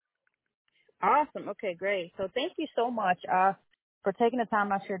Awesome. Okay, great. So thank you so much for taking the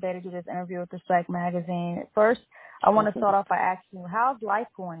time out of your day to do this interview with the Strike Magazine. First, I want to start off by asking you, how's life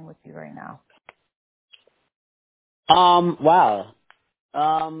going with you right now? Wow.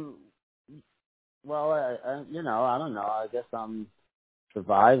 Um, well, I don't know. I guess I'm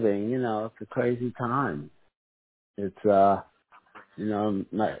surviving. It's a crazy time. It's, not,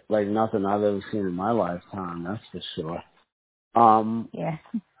 like nothing I've ever seen in my lifetime, that's for sure. Yeah.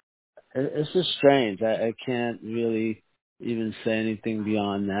 It's just strange. I can't really even say anything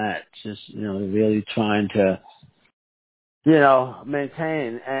beyond that. Just, really trying to,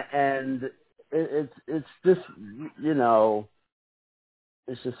 maintain. And it's just,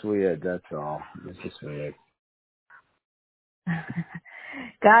 it's just weird, that's all. It's just weird.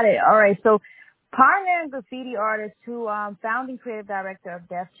 Got it. All right. So, pioneering graffiti artist who founding creative director of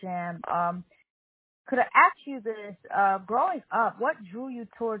Def Jam. Could I ask you this? Growing up, what drew you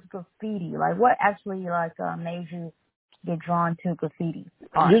towards graffiti? Like, what actually made you get drawn to graffiti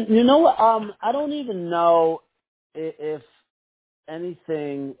art? You know what? I don't even know if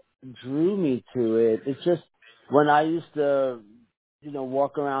anything drew me to it. It's just when I used to,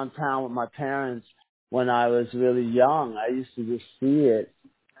 walk around town with my parents when I was really young, I used to just see it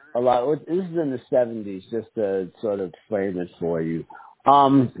a lot. This is in the 70s, just to sort of frame it for you.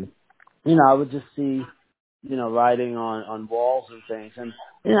 I would just see, writing on walls and things. And,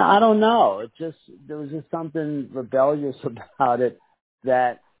 I don't know. There was just something rebellious about it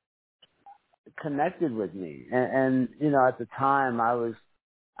that connected with me. And at the time I was,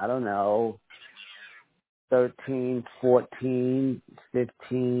 I don't know, 13, 14,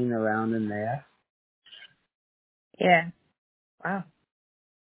 15, around in there. Yeah. Wow.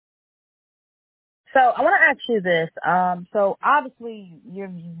 So I want to ask you this. So obviously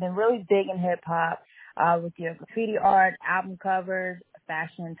you've been really big in hip hop, with your graffiti art, album covers,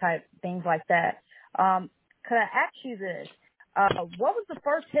 fashion type things like that. Could I ask you this? What was the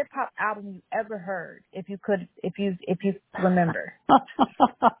first hip hop album you ever heard? If you remember.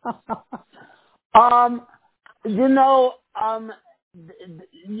 um, you know, um,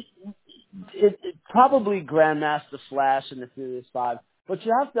 it probably Grandmaster Flash and the Furious Five, but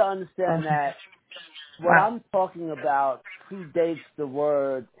you have to understand Okay. that what Wow. I'm talking about predates the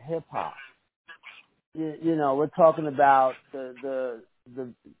word hip hop. We're talking about the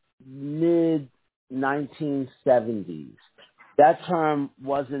mid 1970s. That term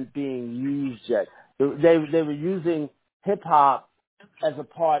wasn't being used yet. They were using hip hop as a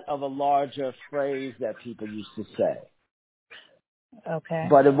part of a larger phrase that people used to say. Okay.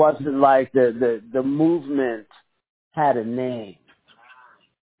 But it wasn't like the movement had a name.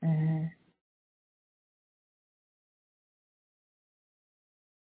 Mm-hmm.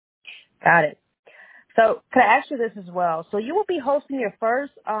 Got it. So could I ask you this as well? So you will be hosting your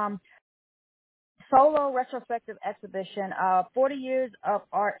first solo retrospective exhibition, 40 years of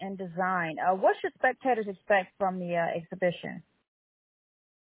art and design. What should spectators expect from the exhibition?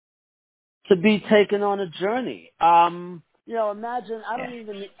 To be taken on a journey. Imagine, I don't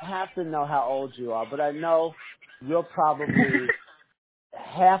even have to know how old you are, but I know you're probably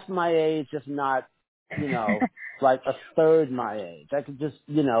half my age, if not, like a third my age. I could just,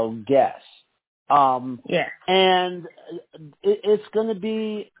 guess. Yeah. And it's going to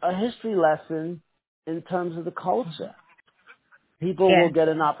be a history lesson in terms of the culture. People Yeah. will get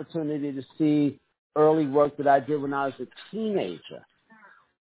an opportunity to see early work that I did when I was a teenager.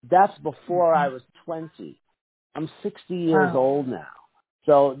 That's before I was 20. I'm 60 years Wow. old now.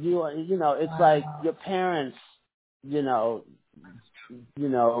 So it's like Wow. your parents, you know,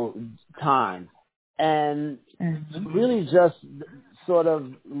 time. And Mm-hmm. really just sort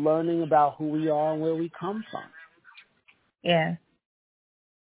of learning about who we are and where we come from. Yeah.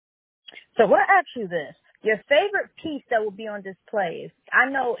 So I want to ask you this. Your favorite piece that will be on display is, I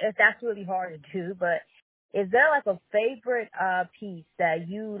know if that's really hard to do, but is there like a favorite piece that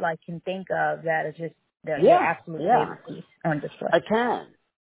you can think of that is just your Yeah, absolute yeah, favorite piece on display? I can.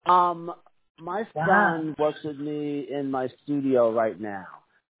 My Wow. son works with me in my studio right now,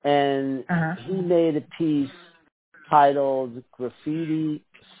 and Uh-huh. he made a piece titled Graffiti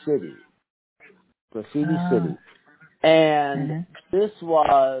City. Graffiti Oh. City. And Uh-huh. this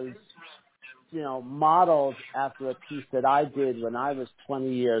was, modeled after a piece that I did when I was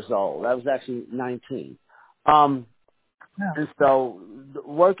 20 years old. I was actually 19. Oh. And so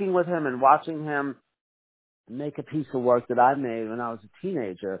working with him and watching him make a piece of work that I made when I was a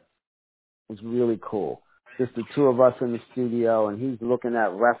teenager was really cool. Just the two of us in the studio, and he's looking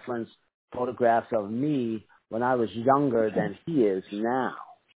at reference photographs of me when I was younger than he is now.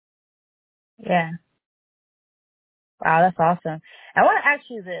 Yeah. Wow, that's awesome. I want to ask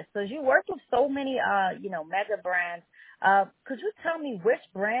you this. So you worked with so many, mega brands. Could you tell me which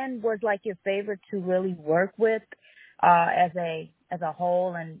brand was like your favorite to really work with, as a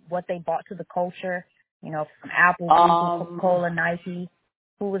whole, and what they brought to the culture? You know, from Apple, Google, Coca-Cola, Nike.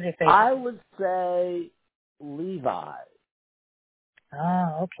 Who was your favorite? I would say Levi's.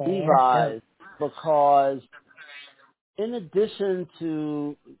 Oh, okay, that's dope. Levi's, because in addition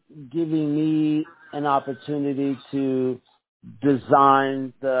to giving me an opportunity to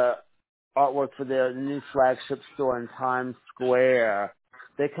design the artwork for their new flagship store in Times Square,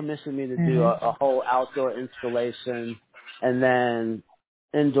 they commissioned me to do Mhm. a whole outdoor installation and then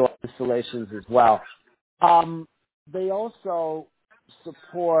indoor installations as well. They also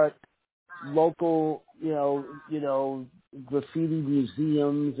support local, graffiti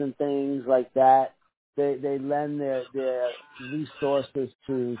museums and things like that. They lend their resources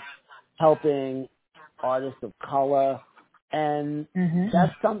to helping artists of color, and Mhm.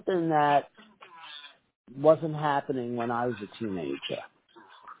 that's something that wasn't happening when I was a teenager.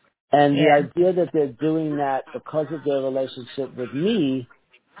 And the Yeah. idea that they're doing that because of their relationship with me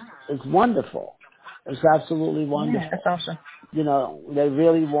is wonderful. It's absolutely Yeah, that's wonderful. awesome. They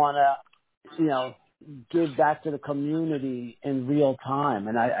really want to, give back to the community in real time.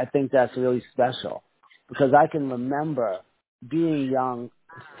 And I think that's really special, because I can remember being young,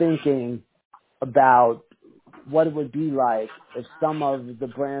 thinking about what it would be like if some of the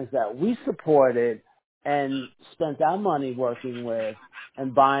brands that we supported and spent our money working with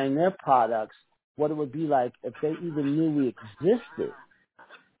and buying their products, what it would be like if they even knew we existed.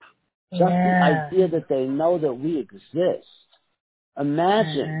 Just the Yeah. idea that they know that we exist.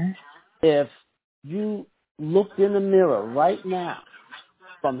 Imagine Mhm. if you looked in the mirror right now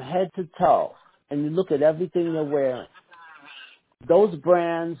from head to toe and you look at everything you're wearing. Those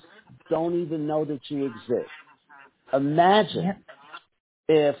brands don't even know that you exist. Imagine Yep.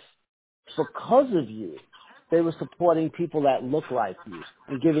 if, because of you, they were supporting people that look like you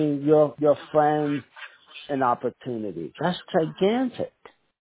and giving your friends an opportunity. That's gigantic.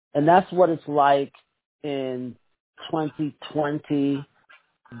 And that's what it's like in 2020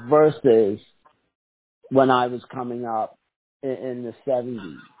 versus when I was coming up in the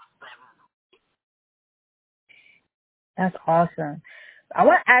 70s. That's awesome. I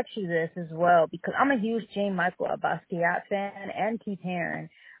want to ask you this as well because I'm a huge Jane Michael Basquiat fan and Keith Haring.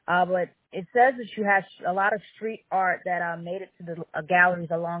 But it says that you have a lot of street art that made it to the galleries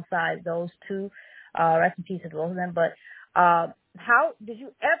alongside those two. Rest in peace to both of them. But how did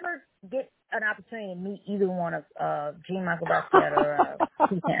you ever get an opportunity to meet either one of Jane Michael Basquiat or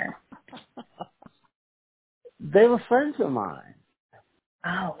Keith Haring? They were friends of mine.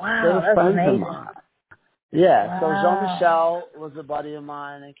 Oh They wow, were that's friends of amazing. mine. Yeah, so Wow, Jean-Michel was a buddy of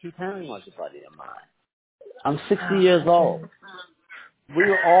mine and Keith Haring was a buddy of mine. I'm 60 wow, years that's old. amazing. We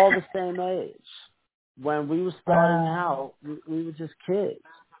were all the same age. When we were starting Wow, out, we were just kids.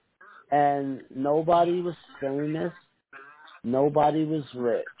 And nobody was famous. Nobody was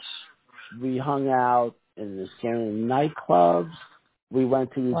rich. We hung out in the same nightclubs. We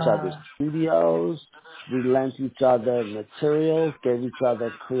went to each other's wow, studios. We lent each other materials, gave each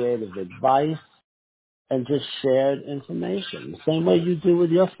other creative advice, and just shared information. The same way you do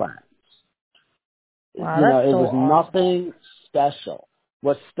with your friends. wow, that's It so was awesome. nothing special.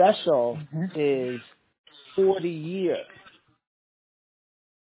 What's special Hmm. is 40 years.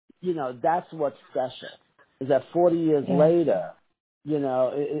 That's what's special. Is that 40 years Yeah, later,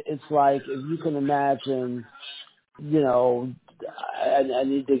 it's like, if you can imagine, I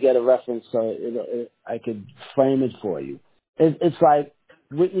need to get a reference so I could frame it for you. It's like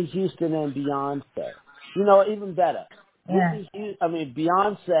Whitney Houston and Beyonce. Even better. yeah,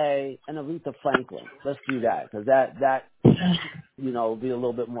 Beyonce and Aretha Franklin. Let's do that, because that will be a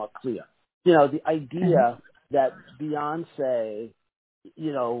little bit more clear. The hmm, idea that Beyonce,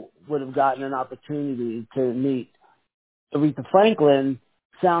 would have gotten an opportunity to meet Aretha Franklin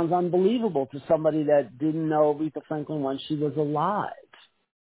sounds unbelievable to somebody that didn't know Aretha Franklin when she was alive.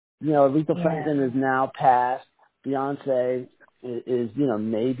 Aretha yeah, Franklin is now past. Beyonce is,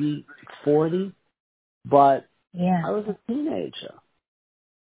 maybe 40, but yeah, I was a teenager.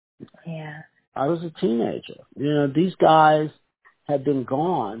 yeah, These guys have been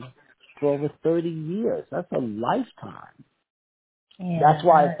gone for over 30 years. That's a lifetime. That's yeah.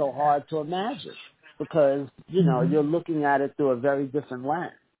 why it's so hard to imagine, because, Mm-hmm. you're looking at it through a very different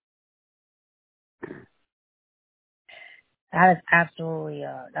lens. That is absolutely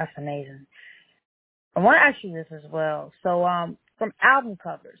that's amazing. I want to ask you this as well. So, from album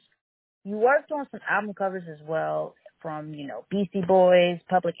covers, you worked on some album covers as well from Beastie Boys,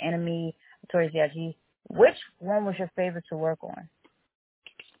 Public Enemy, Notorious B.I.G. Which one was your favorite to work on?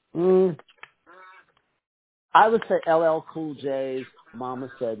 I would say LL Cool J's Mama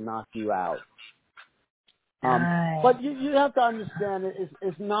Said Knock You Out. Nice. But you have to understand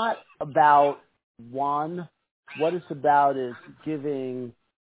it's not about one. What it's about is giving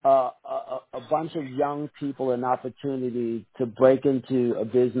a bunch of young people an opportunity to break into a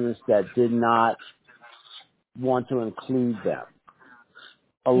business that did not want to include them.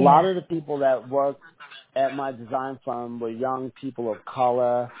 A lot of the people that worked at my design firm were young people of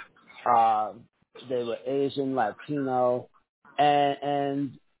color. They were Asian, Latino,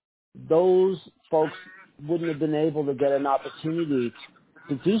 and those folks wouldn't have been able to get an opportunity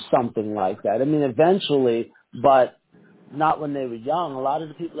to do something like that. I mean, eventually, but not when they were young. A lot of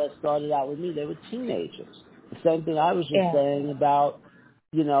the people that started out with me, they were teenagers. The same thing I was just saying about,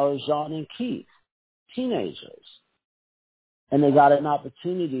 Jean and Keith, teenagers. And they got an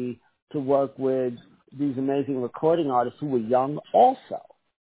opportunity to work with these amazing recording artists who were young also.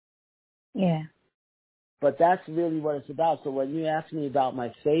 Yeah. But that's really what it's about. So when you ask me about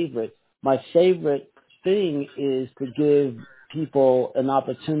my favorite thing is to give people an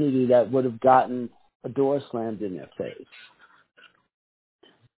opportunity that would have gotten a door slammed in their face.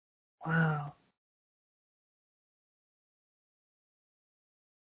 Wow.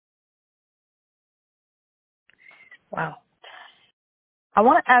 Wow. I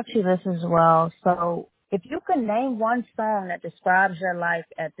want to ask you this as well. So, if you could name one song that describes your life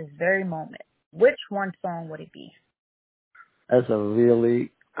at this very moment, which one song would it be? That's a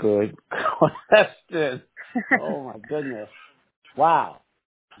really good question. Oh my goodness. Wow.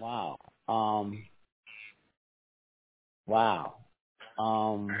 Wow.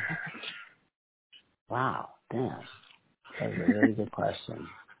 Wow. Damn. That's a really good question.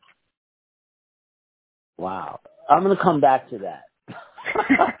 Wow. I'm going to come back to that.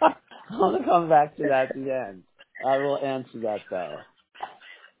 I'm going to come back to that at the end. I will answer that though.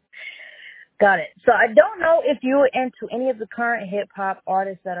 Got it. So I don't know if you're into any of the current hip hop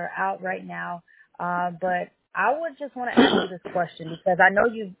artists that are out right now, but I would just want to ask you this question because I know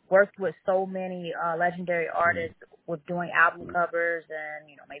you've worked with so many legendary artists with doing album covers and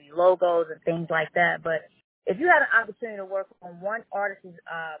maybe logos and things like that. But if you had an opportunity to work on one artist's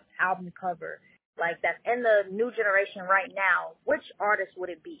album cover, like that's in the new generation right now, which artist would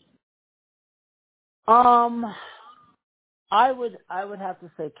it be? I would have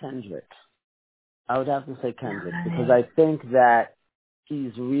to say Kendrick. I would have to say Kendrick because I think that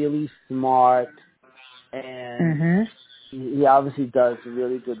he's really smart and he obviously does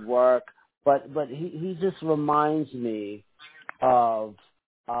really good work. But he just reminds me of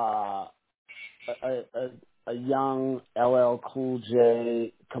a young LL Cool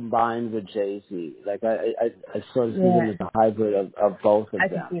J combined with Jay-Z. Like I sort of see him as a hybrid of both of them. I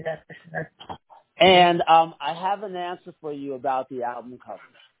can see that. And I have an answer for you about the album cover.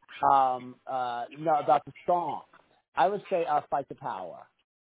 About the song. I would say Fight the Power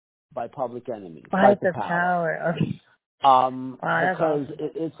by Public Enemy. Fight the Power. Okay. Because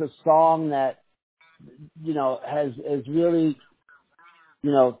it's a song that, has really,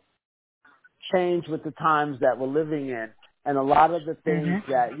 changed with the times that we're living in. And a lot of the things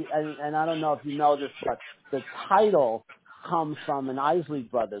that, and I don't know if you know this, but the title comes from an Isley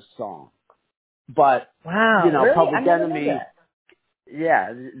Brothers song. But, really? Public Enemy,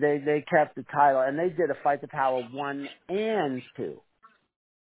 yeah, they kept the title, and they did a Fight the Power 1 and 2.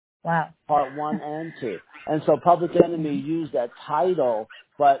 Wow. Part 1 and 2. And so Public Enemy used that title,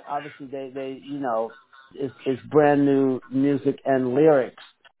 but obviously they it's brand new music and lyrics.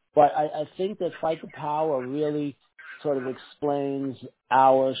 But I think that Fight the Power really sort of explains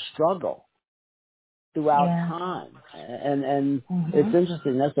our struggle throughout time. And it's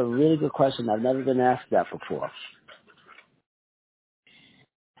interesting. That's a really good question. I've never been asked that before.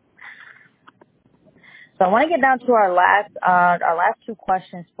 So I want to get down to our last two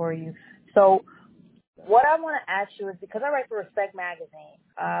questions for you. So what I want to ask you is, because I write for Respect Magazine,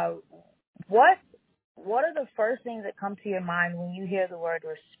 what are the first things that come to your mind when you hear the word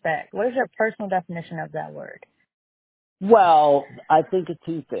respect? What is your personal definition of that word? Well, I think of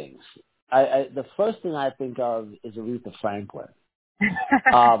two things. The first thing I think of is Aretha Franklin.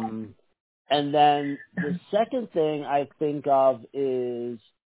 And then the second thing I think of is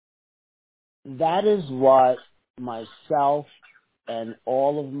that is what myself and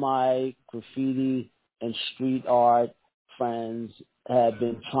all of my graffiti and street art friends have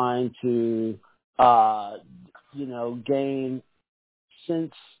been trying to, gain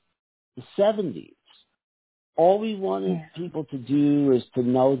since the 70s. All we wanted people to do is to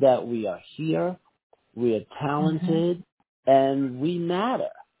know that we are here, we are talented, and we matter.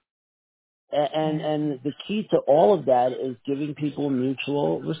 And the key to all of that is giving people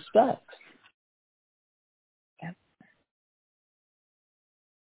mutual respect. Yep.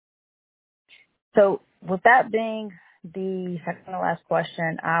 So with that being the second to last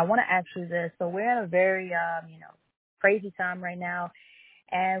question, I want to ask you this. So we're in a very, crazy time right now,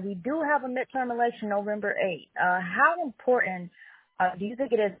 and we do have a midterm election November 8th. How important do you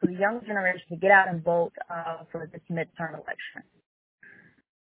think it is for the younger generation to get out and vote for this midterm election?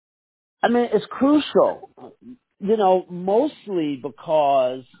 I mean, it's crucial, mostly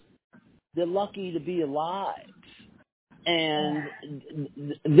because they're lucky to be alive. And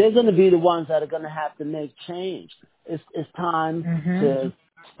they're going to be the ones that are going to have to make change. It's time to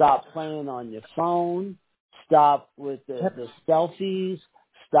stop playing on your phone, stop with the selfies,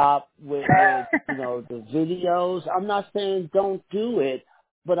 stop with the videos. I'm not saying don't do it,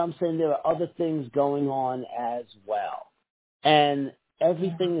 but I'm saying there are other things going on as well. And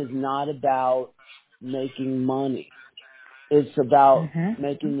everything is not about making money. It's about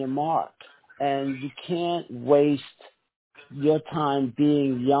making your mark. And you can't waste your time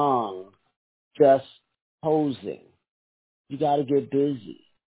being young just posing. You got to get busy.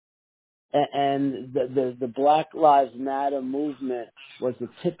 And the Black Lives Matter movement was the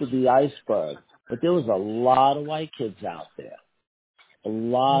tip of the iceberg. But there was a lot of white kids out there. A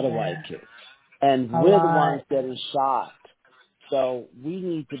lot of white kids. And we're the ones getting shot. So we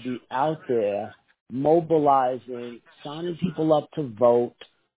need to be out there mobilizing, signing people up to vote,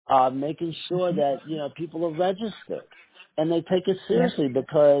 making sure that, people are registered and they take it seriously,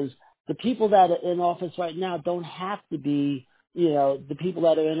 because the people that are in office right now don't have to be, the people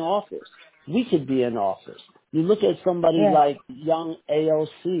that are in office. We could be in office. You look at somebody like young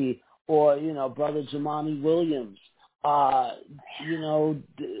AOC or, brother Jumaane Williams.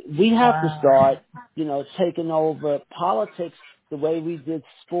 We have to start, taking over politics the way we did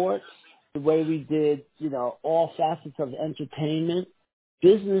sports, the way we did, all facets of entertainment.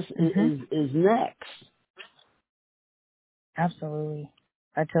 Business is next. Absolutely.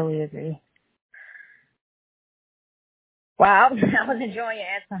 I totally agree. Wow, I was enjoying your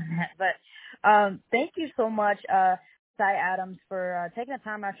answer on that. But thank you so much, Sy Adams, for taking the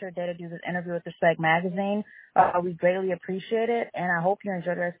time out of your day to do this interview with Respect Magazine. We greatly appreciate it, and I hope you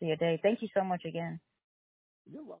enjoy the rest of your day. Thank you so much again. You're welcome.